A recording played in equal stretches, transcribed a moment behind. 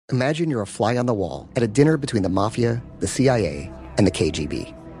Imagine you're a fly on the wall at a dinner between the Mafia, the CIA, and the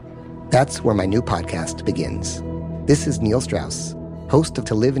KGB. That's where my new podcast begins. This is Neil Strauss, host of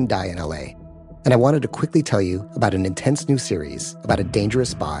To Live and Die in LA, and I wanted to quickly tell you about an intense new series about a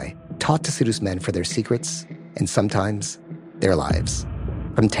dangerous spy taught to seduce men for their secrets and sometimes their lives.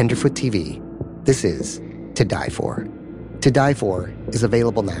 From Tenderfoot TV, this is To Die For. To Die For is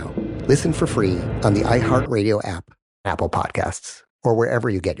available now. Listen for free on the iHeartRadio app, Apple Podcasts, or wherever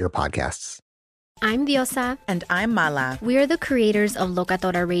you get your podcasts. I'm Diosa. And I'm Mala. We're the creators of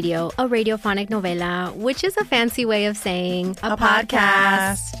Locatora Radio, a radiophonic novela, which is a fancy way of saying a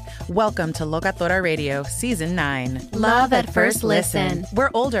podcast. Welcome to Locatora Radio, Season 9. Love at first listen. We're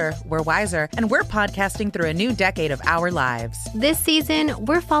older, we're wiser, and we're podcasting through a new decade of our lives. This season,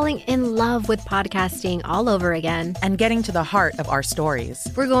 we're falling in love with podcasting all over again. And getting to the heart of our stories.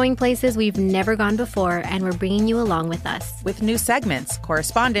 We're going places we've never gone before, and we're bringing you along with us. With new segments,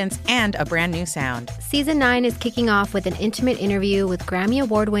 correspondence, and a brand new sound. Season 9 is kicking off with an intimate interview with Grammy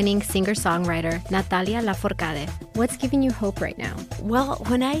Award-winning singer-songwriter Natalia Lafourcade. What's giving you hope right now? Well,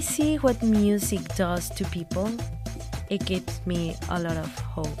 when I see what music does to people, it gives me a lot of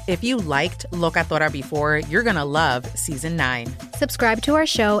hope. If you liked Locatora before, you're gonna love Season 9. Subscribe to our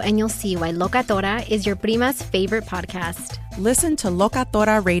show and you'll see why Locatora is your prima's favorite podcast. Listen to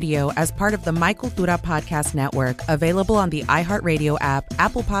Locatora Radio as part of the My Cultura Podcast Network, available on the iHeartRadio app,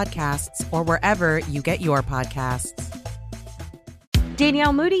 Apple Podcasts, or wherever you get your podcasts.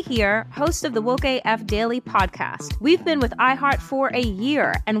 Danielle Moody here, host of the Woke AF Daily podcast. We've been with iHeart for a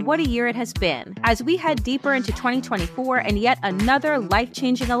year, and what a year it has been. As we head deeper into 2024 and yet another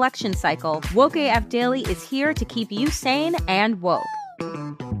life-changing election cycle, Woke AF Daily is here to keep you sane and woke.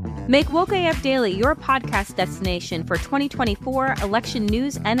 Make Woke AF Daily your podcast destination for 2024 election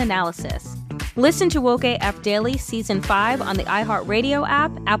news and analysis. Listen to Woke AF Daily Season 5 on the iHeartRadio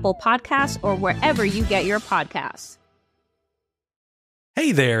app, Apple Podcasts, or wherever you get your podcasts.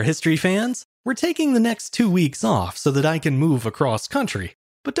 Hey there, history fans! We're taking the next 2 weeks off so that I can move across country.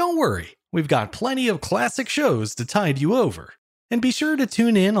 But don't worry, we've got plenty of classic shows to tide you over. And be sure to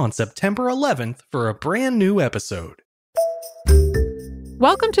tune in on September 11th for a brand new episode.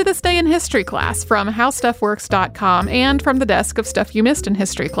 Welcome to This Day in History class from HowStuffWorks.com and from the desk of Stuff You Missed in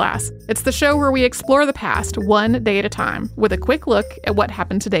History class. It's the show where we explore the past one day at a time with a quick look at what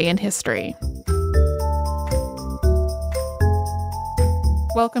happened today in history.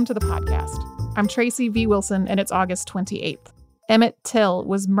 Welcome to the podcast. I'm Tracy V. Wilson, and it's August 28th. Emmett Till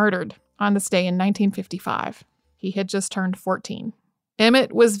was murdered on this day in 1955. He had just turned 14.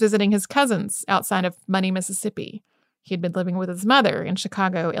 Emmett was visiting his cousins outside of Money, Mississippi. He had been living with his mother in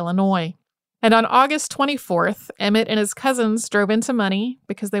Chicago, Illinois. And on August 24th, Emmett and his cousins drove into Money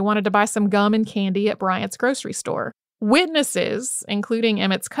because they wanted to buy some gum and candy at Bryant's grocery store. Witnesses, including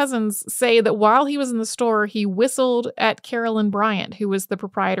Emmett's cousins, say that while he was in the store, he whistled at Carolyn Bryant, who was the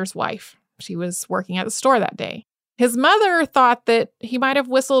proprietor's wife. She was working at the store that day. His mother thought that he might have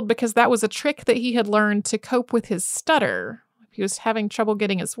whistled because that was a trick that he had learned to cope with his stutter. If he was having trouble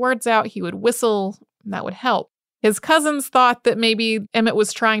getting his words out, he would whistle, and that would help. His cousins thought that maybe Emmett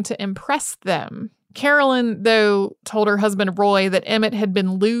was trying to impress them. Carolyn, though, told her husband Roy that Emmett had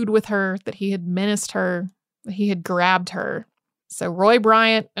been lewd with her, that he had menaced her, that he had grabbed her. So Roy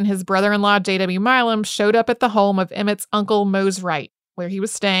Bryant and his brother-in-law J.W. Milam showed up at the home of Emmett's uncle Mose Wright, where he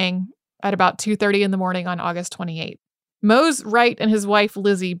was staying at about 2:30 in the morning on August 28th. Mose Wright and his wife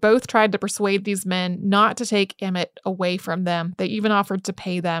Lizzie both tried to persuade these men not to take Emmett away from them. They even offered to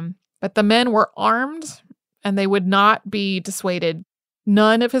pay them. But the men were armed, and they would not be dissuaded.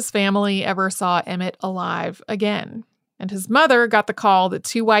 None of his family ever saw Emmett alive again. And his mother got the call that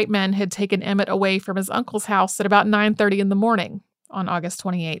 2 white men had taken Emmett away from his uncle's house at about 9:30 in the morning on August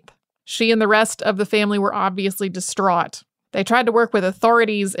 28th. She and the rest of the family were obviously distraught. They tried to work with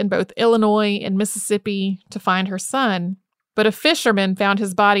authorities in both Illinois and Mississippi to find her son, but a fisherman found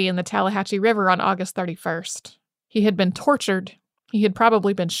his body in the Tallahatchie River on August 31st. He had been tortured, he had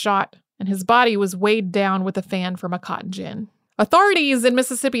probably been shot, and his body was weighed down with a fan from a cotton gin. Authorities in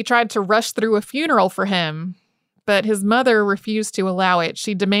Mississippi tried to rush through a funeral for him, but his mother refused to allow it.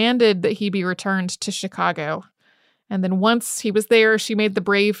 She demanded that he be returned to Chicago. And then once he was there, she made the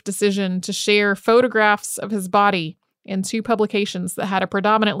brave decision to share photographs of his body in 2 publications that had a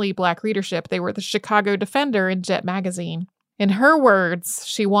predominantly Black readership. They were the Chicago Defender and Jet magazine. In her words,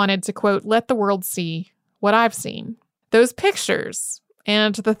 she wanted to, quote, "let the world see what I've seen." Those pictures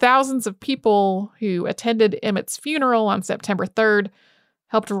and the thousands of people who attended Emmett's funeral on September 3rd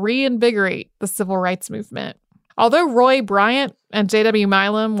helped reinvigorate the civil rights movement. Although Roy Bryant and J.W.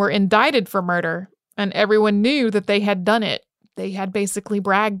 Milam were indicted for murder, and everyone knew that they had done it, They had basically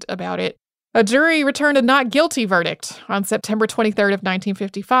bragged about it. A jury returned a not guilty verdict on September 23rd of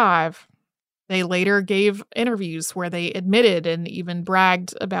 1955. They later gave interviews where they admitted and even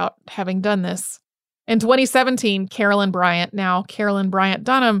bragged about having done this. In 2017, Carolyn Bryant, now Carolyn Bryant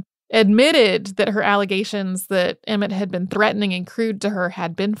Dunham, admitted that her allegations that Emmett had been threatening and crude to her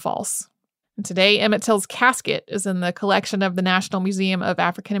had been false. And today, Emmett Till's casket is in the collection of the National Museum of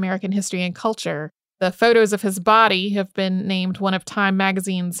African American History and Culture. The photos of his body have been named one of Time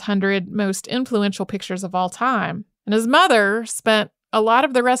magazine's 100 most influential pictures of all time. And his mother spent a lot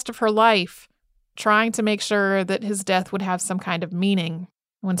of the rest of her life trying to make sure that his death would have some kind of meaning.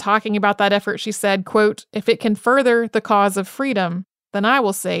 When talking about that effort, she said, quote, "If it can further the cause of freedom, then I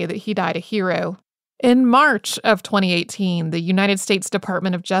will say that he died a hero." In March of 2018, the United States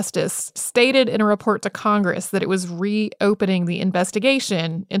Department of Justice stated in a report to Congress that it was reopening the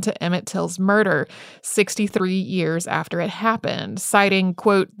investigation into Emmett Till's murder 63 years after it happened, citing,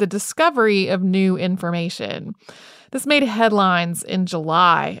 quote, "the discovery of new information." This made headlines in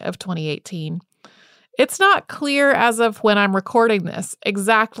July of 2018. It's not clear as of when I'm recording this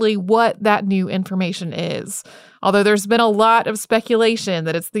exactly what that new information is, although there's been a lot of speculation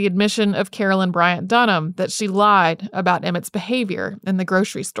that it's the admission of Carolyn Bryant Dunham that she lied about Emmett's behavior in the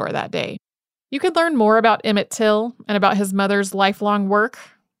grocery store that day. You could learn more about Emmett Till and about his mother's lifelong work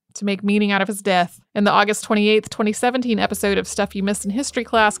to make meaning out of his death in the August 28th, 2017 episode of Stuff You Missed in History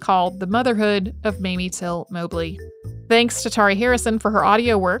Class called The Motherhood of Mamie Till Mobley. Thanks to Tari Harrison for her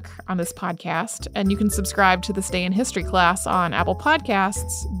audio work on this podcast, and you can subscribe to This Day in History Class on Apple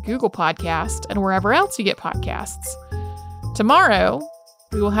Podcasts, Google Podcasts, and wherever else you get podcasts. Tomorrow,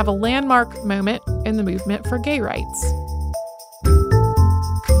 we will have a landmark moment in the movement for gay rights.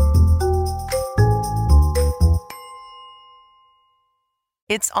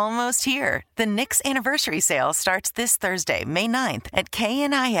 It's almost here. The Knix Anniversary Sale starts this Thursday, May 9th at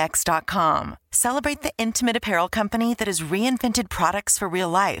knix.com. Celebrate the intimate apparel company that has reinvented products for real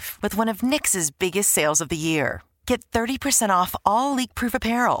life with one of Knix's biggest sales of the year. Get 30% off all leak-proof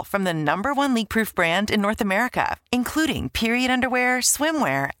apparel from the #1 leak-proof brand in North America, including period underwear,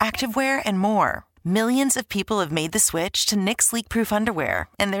 swimwear, activewear, and more. Millions of people have made the switch to Knix leak-proof underwear,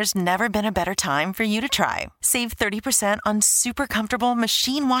 and there's never been a better time for you to try. Save 30% on super comfortable,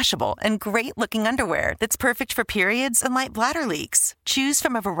 machine-washable, and great-looking underwear that's perfect for periods and light bladder leaks. Choose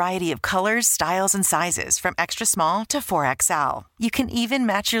from a variety of colors, styles, and sizes from extra small to 4XL. You can even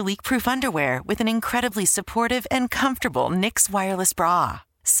match your leak-proof underwear with an incredibly supportive and comfortable Knix wireless bra.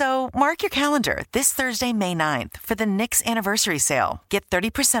 So mark your calendar this Thursday, May 9th for the Knix Anniversary Sale. Get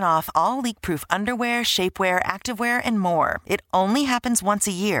 30% off all leak-proof underwear, shapewear, activewear, and more. It only happens once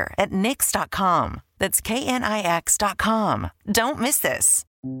a year at knix.com. That's knix.com. Don't miss this.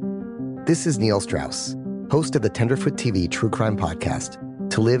 This is Neil Strauss, host of the Tenderfoot TV true crime podcast,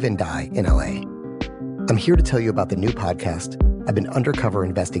 To Live and Die in LA. I'm here to tell you about the new podcast I've been undercover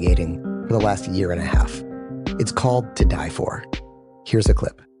investigating for the last year and a half. It's called To Die For. Here's a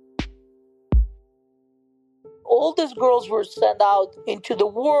clip. All these girls were sent out into the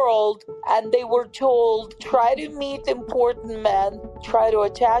world and they were told, try to meet important men, try to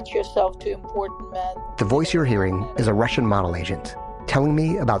attach yourself to important men. The voice you're hearing is a Russian model agent telling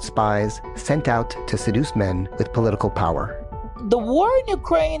me about spies sent out to seduce men with political power. The war in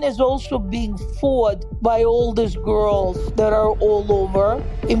Ukraine is also being fought by all these girls that are all over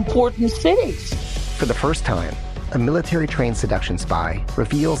important cities. For the first time, a military-trained seduction spy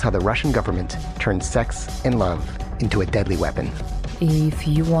reveals how the Russian government turned sex and love into a deadly weapon. If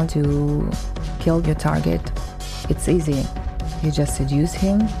you want to kill your target, it's easy. You just seduce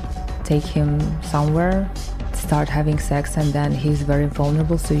him, take him somewhere, start having sex, and then he's very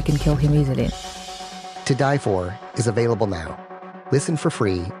vulnerable, so you can kill him easily. To Die For is available now. Listen for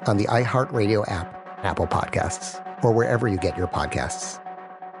free on the iHeartRadio app, Apple Podcasts, or wherever you get your podcasts.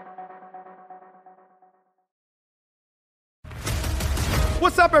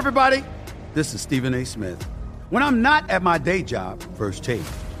 What's up, everybody? This is Stephen A. Smith. When I'm not at my day job, First Take,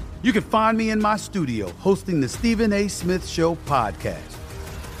 you can find me in my studio hosting the Stephen A. Smith Show podcast.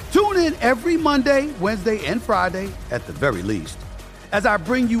 Tune in every Monday, Wednesday, and Friday, at the very least, as I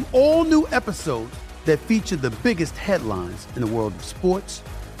bring you all new episodes that feature the biggest headlines in the world of sports,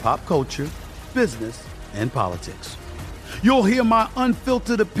 pop culture, business, and politics. You'll hear my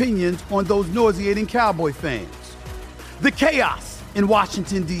unfiltered opinions on those nauseating Cowboy fans, the chaos in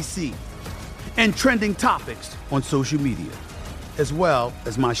Washington, D.C., and trending topics on social media, as well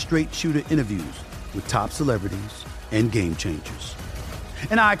as my straight shooter interviews with top celebrities and game changers.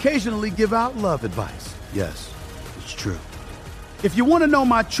 And I occasionally give out love advice. Yes, it's true. If you want to know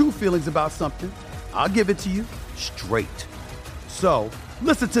my true feelings about something, I'll give it to you straight. So,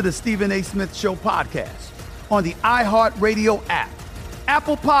 listen to the Stephen A. Smith Show podcast on the iHeartRadio app,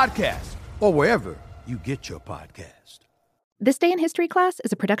 Apple Podcasts, or wherever you get your podcast. This Day in History class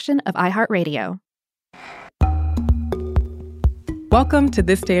is a production of iHeartRadio. Welcome to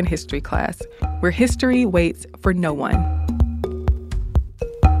This Day in History class, where history waits for no one.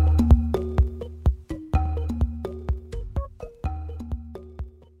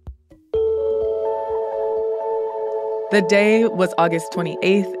 The day was August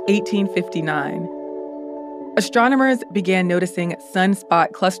 28th, 1859. Astronomers began noticing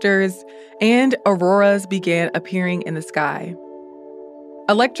sunspot clusters, and auroras began appearing in the sky.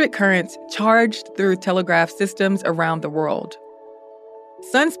 Electric currents charged through telegraph systems around the world.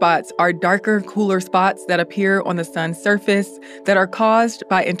 Sunspots are darker, cooler spots that appear on the sun's surface that are caused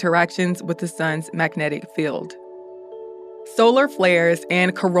by interactions with the sun's magnetic field. Solar flares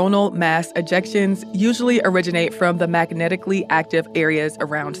and coronal mass ejections usually originate from the magnetically active areas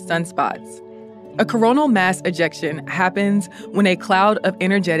around sunspots. A coronal mass ejection happens when a cloud of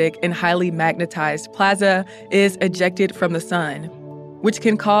energetic and highly magnetized plasma is ejected from the sun, which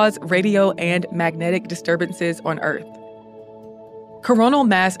can cause radio and magnetic disturbances on Earth. Coronal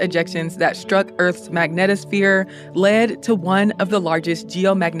mass ejections that struck Earth's magnetosphere led to one of the largest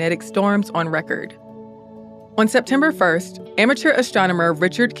geomagnetic storms on record. On September 1st, amateur astronomer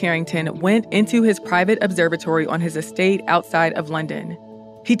Richard Carrington went into his private observatory on his estate outside of London.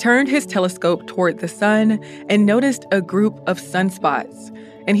 He turned his telescope toward the sun and noticed a group of sunspots,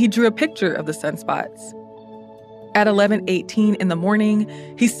 and he drew a picture of the sunspots. At 11:18 in the morning,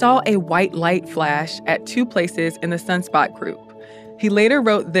 he saw a white light flash at two places in the sunspot group. He later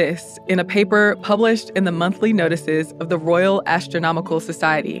wrote this in a paper published in the monthly notices of the Royal Astronomical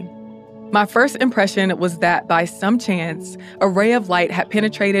Society. My first impression was that by some chance, a ray of light had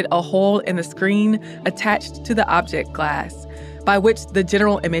penetrated a hole in the screen attached to the object glass, by which the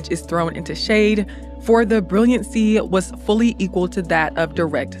general image is thrown into shade, for the brilliancy was fully equal to that of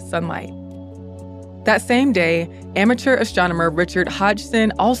direct sunlight. That same day, amateur astronomer Richard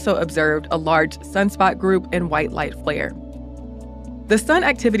Hodgson also observed a large sunspot group and white light flare. The sun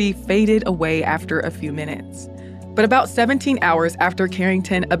activity faded away after a few minutes. But about 17 hours after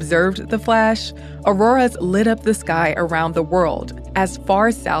Carrington observed the flash, auroras lit up the sky around the world, as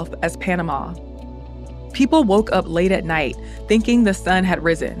far south as Panama. People woke up late at night thinking the sun had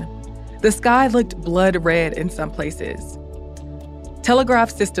risen. The sky looked blood red in some places. Telegraph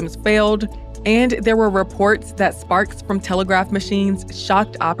systems failed, and there were reports that sparks from telegraph machines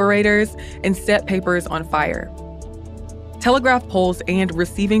shocked operators and set papers on fire. Telegraph poles and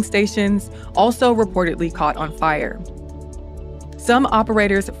receiving stations also reportedly caught on fire. Some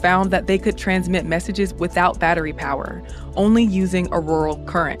operators found that they could transmit messages without battery power, only using auroral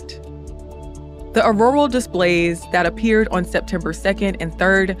current. The auroral displays that appeared on September 2nd and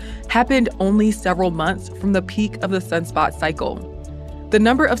 3rd happened only several months from the peak of the sunspot cycle. The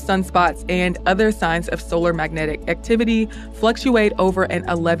number of sunspots and other signs of solar magnetic activity fluctuate over an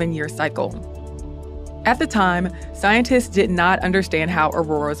 11-year cycle. At the time, scientists did not understand how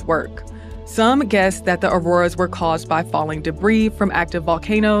auroras work. Some guessed that the auroras were caused by falling debris from active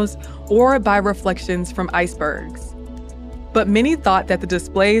volcanoes or by reflections from icebergs. But many thought that the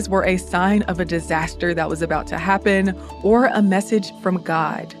displays were a sign of a disaster that was about to happen or a message from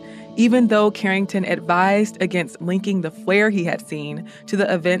God, even though Carrington advised against linking the flare he had seen to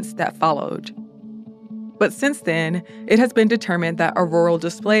the events that followed. But since then, it has been determined that auroral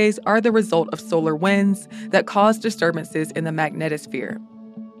displays are the result of solar winds that cause disturbances in the magnetosphere.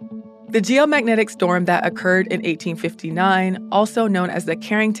 The geomagnetic storm that occurred in 1859, also known as the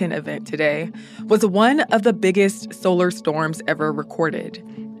Carrington event today, was one of the biggest solar storms ever recorded.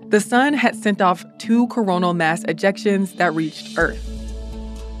 The sun had sent off 2 coronal mass ejections that reached Earth.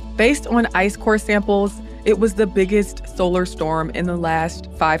 Based on ice core samples, it was the biggest solar storm in the last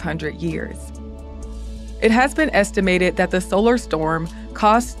 500 years. It has been estimated that the solar storm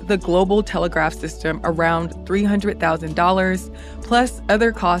cost the global telegraph system around $300,000, plus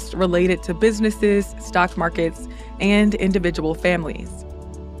other costs related to businesses, stock markets, and individual families.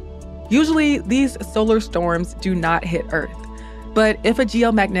 Usually, these solar storms do not hit Earth. But if a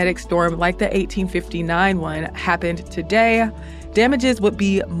geomagnetic storm like the 1859 one happened today, damages would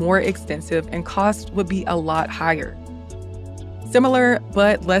be more extensive and costs would be a lot higher. Similar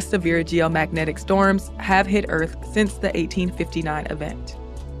but less severe geomagnetic storms have hit Earth since the 1859 event.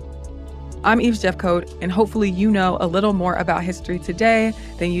 I'm Eve Jeffcoat, and hopefully you know a little more about history today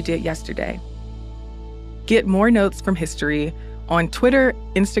than you did yesterday. Get more notes from history on Twitter,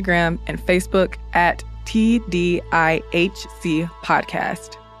 Instagram, and Facebook at TDIHC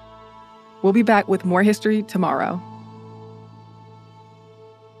Podcast. We'll be back with more history tomorrow.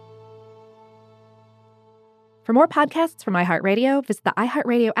 For more podcasts from iHeartRadio, visit the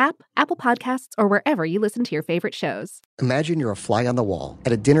iHeartRadio app, Apple Podcasts, or wherever you listen to your favorite shows. Imagine you're a fly on the wall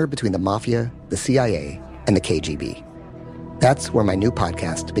at a dinner between the Mafia, the CIA, and the KGB. That's where my new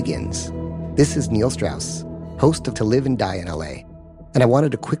podcast begins. This is Neil Strauss, host of To Live and Die in LA, and I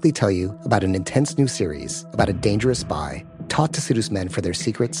wanted to quickly tell you about an intense new series about a dangerous spy taught to seduce men for their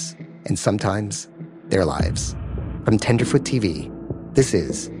secrets and sometimes their lives. From Tenderfoot TV, this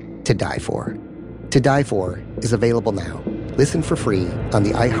is To Die For. To Die For is available now. Listen for free on the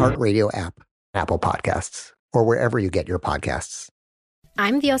iHeartRadio app, Apple Podcasts, or wherever you get your podcasts.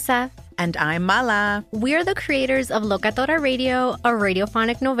 I'm Diosa. And I'm Mala. We're the creators of Locatora Radio, a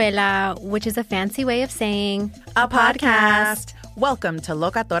radiophonic novela, which is a fancy way of saying a podcast. Welcome to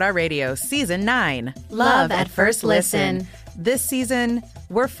Locatora Radio Season 9. Love at First Listen. This season,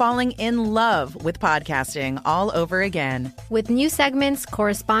 we're falling in love with podcasting all over again. With new segments,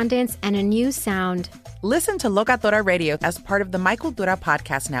 correspondence, and a new sound. Listen to Locatora Radio as part of the My Cultura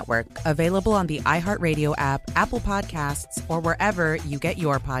Podcast Network, available on the iHeartRadio app, Apple Podcasts, or wherever you get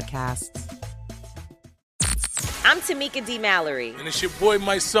your podcasts. I'm Tamika D. Mallory. And it's your boy,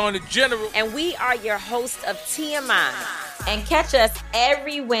 my son, the General. And we are your hosts of TMI. And catch us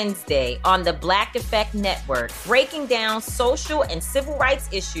every Wednesday on the Black Effect Network, breaking down social and civil rights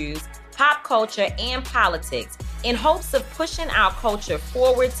issues, pop culture, and politics in hopes of pushing our culture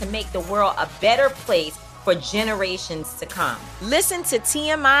forward to make the world a better place for generations to come. Listen to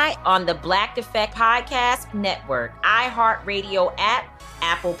TMI on the Black Effect Podcast Network, iHeartRadio app,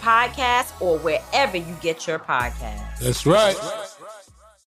 Apple Podcasts, or wherever you get your podcasts. That's right.